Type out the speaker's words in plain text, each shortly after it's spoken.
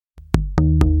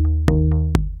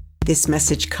This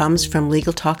message comes from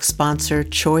Legal Talk sponsor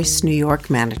Choice New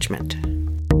York Management.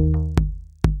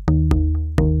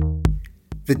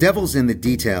 The devil's in the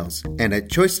details, and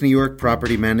at Choice New York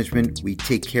Property Management, we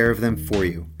take care of them for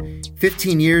you.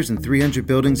 15 years and 300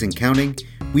 buildings and counting,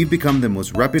 we've become the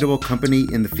most reputable company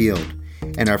in the field,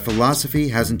 and our philosophy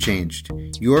hasn't changed.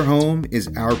 Your home is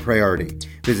our priority.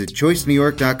 Visit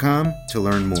choicenewyork.com to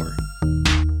learn more.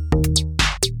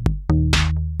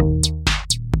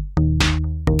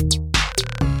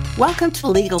 Welcome to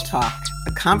Legal Talk,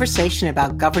 a conversation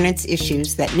about governance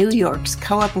issues that New York's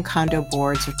co-op and condo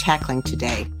boards are tackling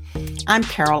today. I'm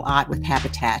Carol Ott with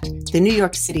Habitat, the New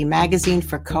York City magazine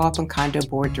for co-op and condo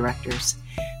board directors.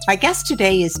 My guest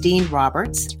today is Dean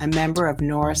Roberts, a member of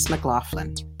Norris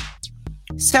McLaughlin.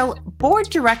 So, board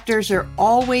directors are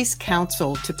always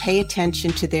counseled to pay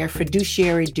attention to their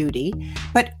fiduciary duty,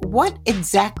 but what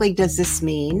exactly does this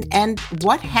mean, and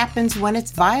what happens when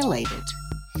it's violated?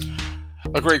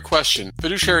 A great question.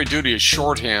 Fiduciary duty is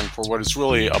shorthand for what is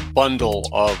really a bundle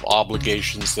of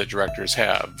obligations that directors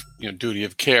have. Duty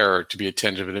of care, to be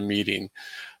attentive at a meeting,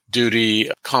 duty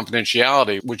of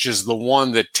confidentiality, which is the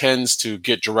one that tends to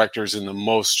get directors in the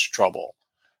most trouble.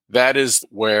 That is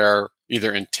where,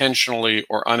 either intentionally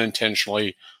or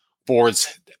unintentionally,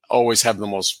 boards always have the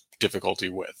most difficulty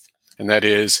with. And that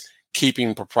is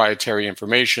keeping proprietary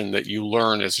information that you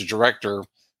learn as a director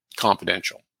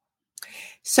confidential.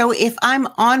 So if I'm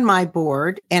on my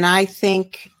board and I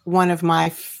think one of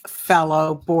my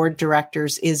fellow board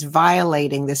directors is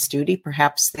violating this duty,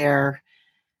 perhaps they're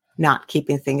not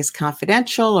keeping things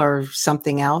confidential or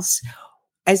something else,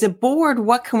 as a board,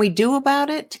 what can we do about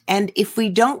it? And if we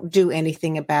don't do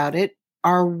anything about it,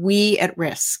 are we at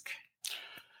risk?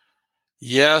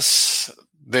 Yes,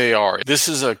 they are. This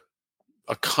is a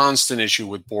constant issue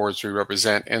with boards we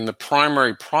represent. And the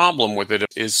primary problem with it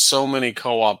is so many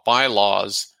co-op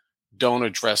bylaws don't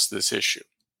address this issue.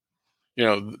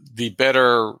 The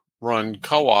better run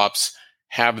co-ops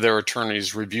have their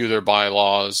attorneys review their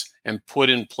bylaws and put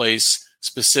in place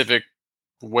specific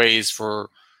ways for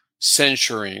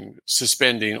censuring,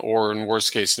 suspending, or in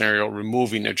worst case scenario,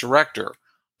 removing a director.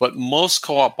 But most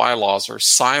co-op bylaws are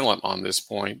silent on this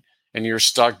point, and you're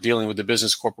stuck dealing with the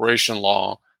business corporation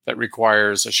law that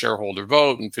requires a shareholder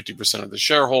vote and 50% of the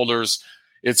shareholders.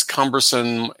 It's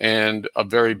cumbersome and a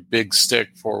very big stick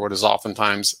for what is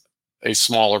oftentimes a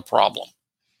smaller problem.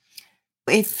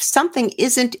 If something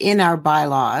isn't in our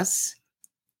bylaws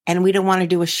and we don't want to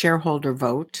do a shareholder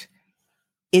vote,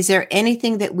 is there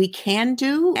anything that we can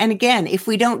do? And again, if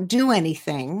we don't do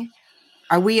anything,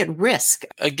 are we at risk?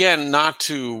 Again, not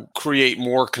to create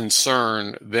more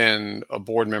concern than a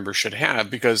board member should have,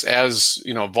 because as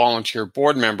volunteer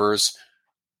board members,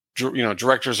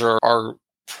 directors are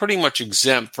pretty much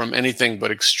exempt from anything but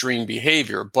extreme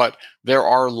behavior. But there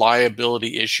are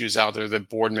liability issues out there that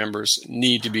board members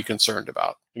need to be concerned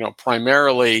about.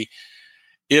 Primarily,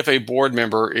 if a board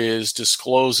member is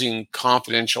disclosing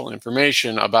confidential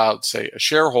information about, say, a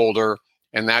shareholder,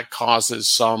 and that causes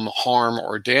some harm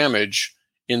or damage,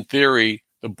 in theory,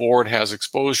 the board has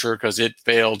exposure because it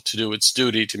failed to do its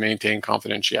duty to maintain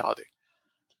confidentiality.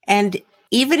 And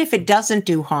even if it doesn't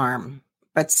do harm,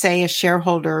 but say a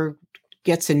shareholder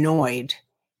gets annoyed.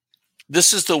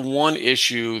 This is the one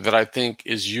issue that I think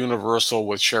is universal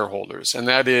with shareholders, and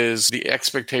that is the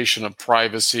expectation of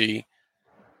privacy,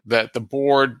 that the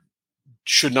board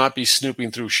should not be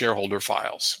snooping through shareholder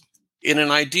files. In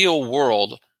an ideal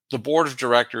world, the board of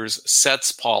directors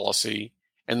sets policy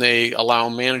and they allow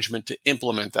management to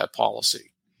implement that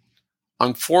policy.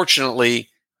 Unfortunately,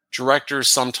 directors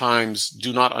sometimes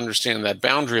do not understand that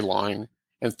boundary line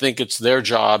and think it's their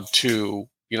job to,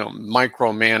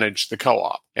 micromanage the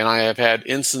co-op. And I have had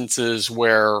instances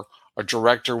where a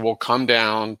director will come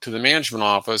down to the management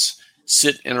office,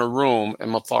 sit in a room,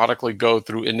 and methodically go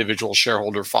through individual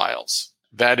shareholder files.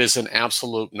 That is an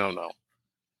absolute no-no.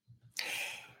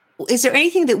 Is there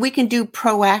anything that we can do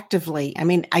proactively? I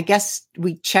mean, I guess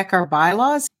we check our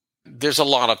bylaws. There's a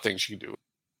lot of things you can do.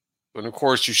 And of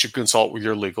course, you should consult with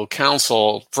your legal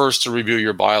counsel first to review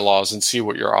your bylaws and see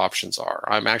what your options are.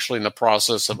 I'm actually in the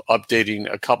process of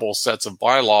updating a couple sets of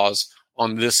bylaws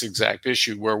on this exact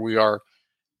issue, where we are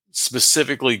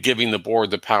specifically giving the board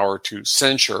the power to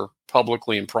censure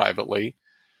publicly and privately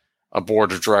a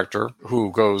board of director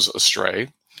who goes astray,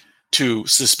 to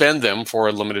suspend them for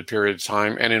a limited period of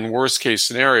time, and in worst case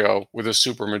scenario, with a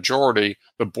supermajority,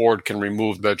 the board can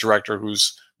remove the director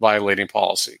who's violating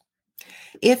policy.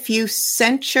 If you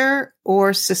censure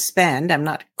or suspend, I'm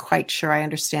not quite sure I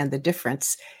understand the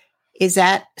difference. Is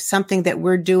that something that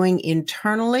we're doing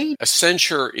internally? A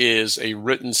censure is a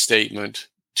written statement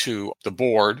to the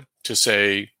board to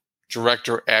say,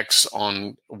 Director X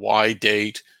on Y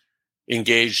date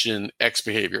engaged in X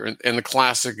behavior. And the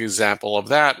classic example of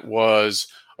that was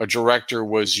a director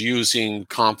was using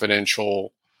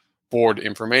confidential board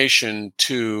information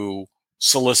to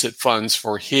solicit funds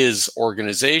for his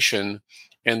organization.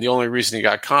 And the only reason he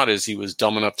got caught is he was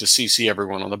dumb enough to CC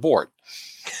everyone on the board.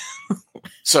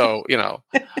 So,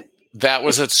 that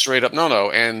was a straight up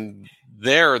no-no. And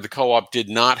there, the co-op did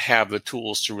not have the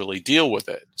tools to really deal with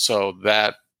it. So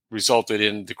that resulted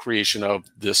in the creation of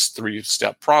this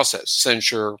 3-step process: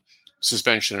 censure,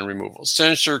 suspension, and removal.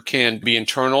 Censure can be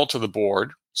internal to the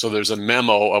board. So there's a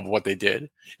memo of what they did.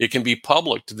 It can be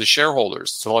public to the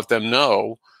shareholders to let them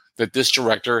know that this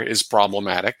director is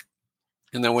problematic.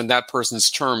 And then when that person's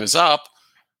term is up,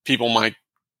 people might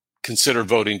consider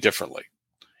voting differently.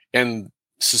 And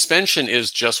suspension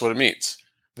is just what it means,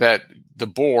 that the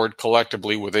board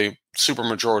collectively with a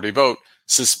supermajority vote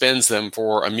suspends them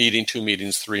for a meeting, 2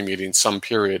 meetings, 3 meetings, some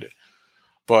period.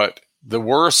 But the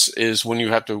worst is when you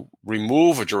have to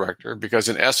remove a director, because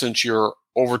in essence, you're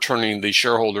overturning the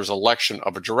shareholders' election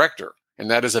of a director. And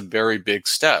that is a very big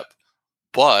step.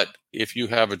 But if you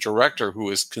have a director who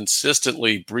is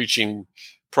consistently breaching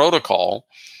protocol,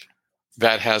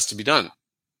 that has to be done.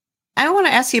 I want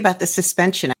to ask you about the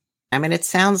suspension. I mean, it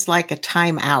sounds like a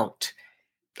timeout.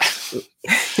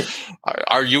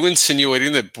 Are you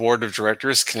insinuating that board of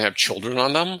directors can have children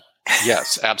on them?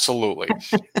 Yes, absolutely.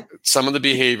 Some of the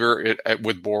behavior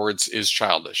with boards is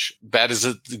childish. That is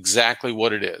exactly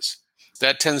what it is.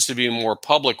 That tends to be more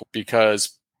public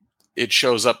because it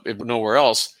shows up nowhere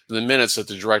else in the minutes that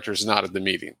the director is not at the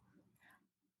meeting.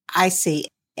 I see.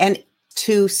 And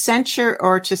to censure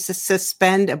or to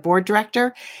suspend a board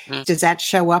director, does that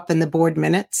show up in the board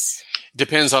minutes?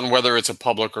 Depends on whether it's a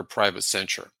public or private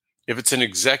censure. If it's an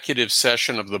executive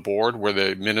session of the board where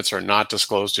the minutes are not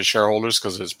disclosed to shareholders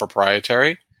because it's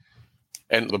proprietary,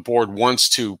 and the board wants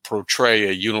to portray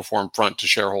a uniform front to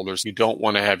shareholders, you don't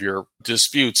want to have your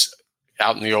disputes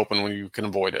out in the open when you can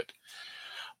avoid it.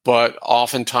 But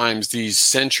oftentimes these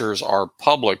censures are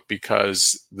public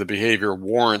because the behavior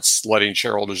warrants letting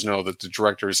shareholders know that the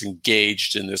director is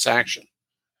engaged in this action.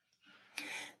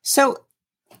 So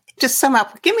to sum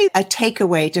up, give me a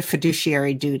takeaway to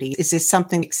fiduciary duty. Is this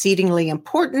something exceedingly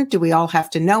important? Do we all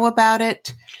have to know about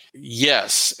it?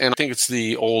 Yes. And I think it's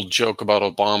the old joke about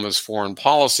Obama's foreign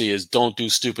policy is don't do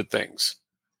stupid things.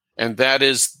 And that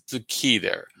is the key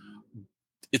there.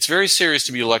 It's very serious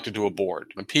to be elected to a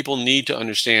board. And people need to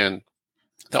understand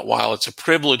that while it's a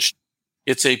privilege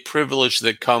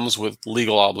that comes with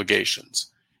legal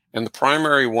obligations. And the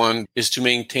primary one is to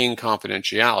maintain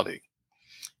confidentiality.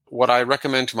 What I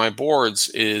recommend to my boards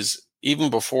is even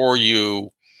before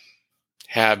you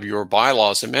have your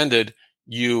bylaws amended,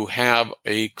 you have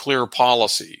a clear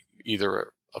policy,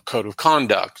 either a code of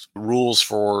conduct, rules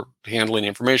for handling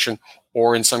information,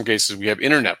 or in some cases we have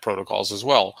internet protocols as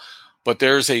well. But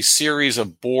there's a series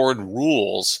of board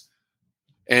rules,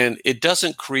 and it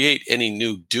doesn't create any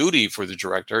new duty for the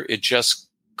director. It just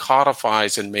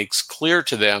codifies and makes clear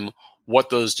to them what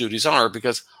those duties are,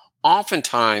 because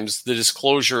oftentimes the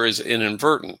disclosure is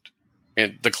inadvertent.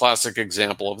 And the classic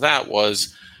example of that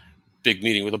was big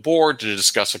meeting with the board to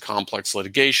discuss a complex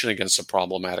litigation against a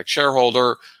problematic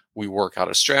shareholder. We work out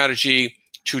a strategy.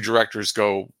 2 directors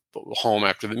go home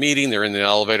after the meeting. They're in the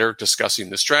elevator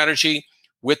discussing the strategy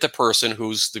with the person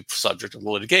who's the subject of the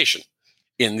litigation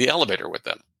in the elevator with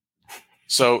them.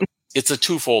 So it's a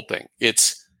twofold thing.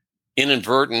 It's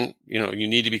inadvertent. You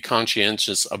need to be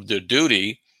conscientious of the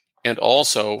duty. And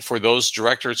also for those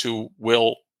directors who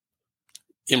will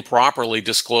improperly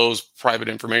disclose private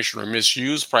information or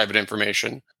misuse private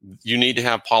information, you need to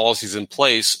have policies in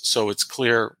place so it's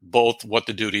clear both what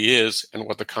the duty is and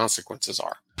what the consequences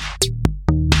are.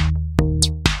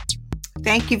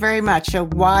 Thank you very much. A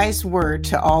wise word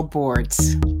to all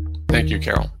boards. Thank you,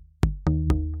 Carol.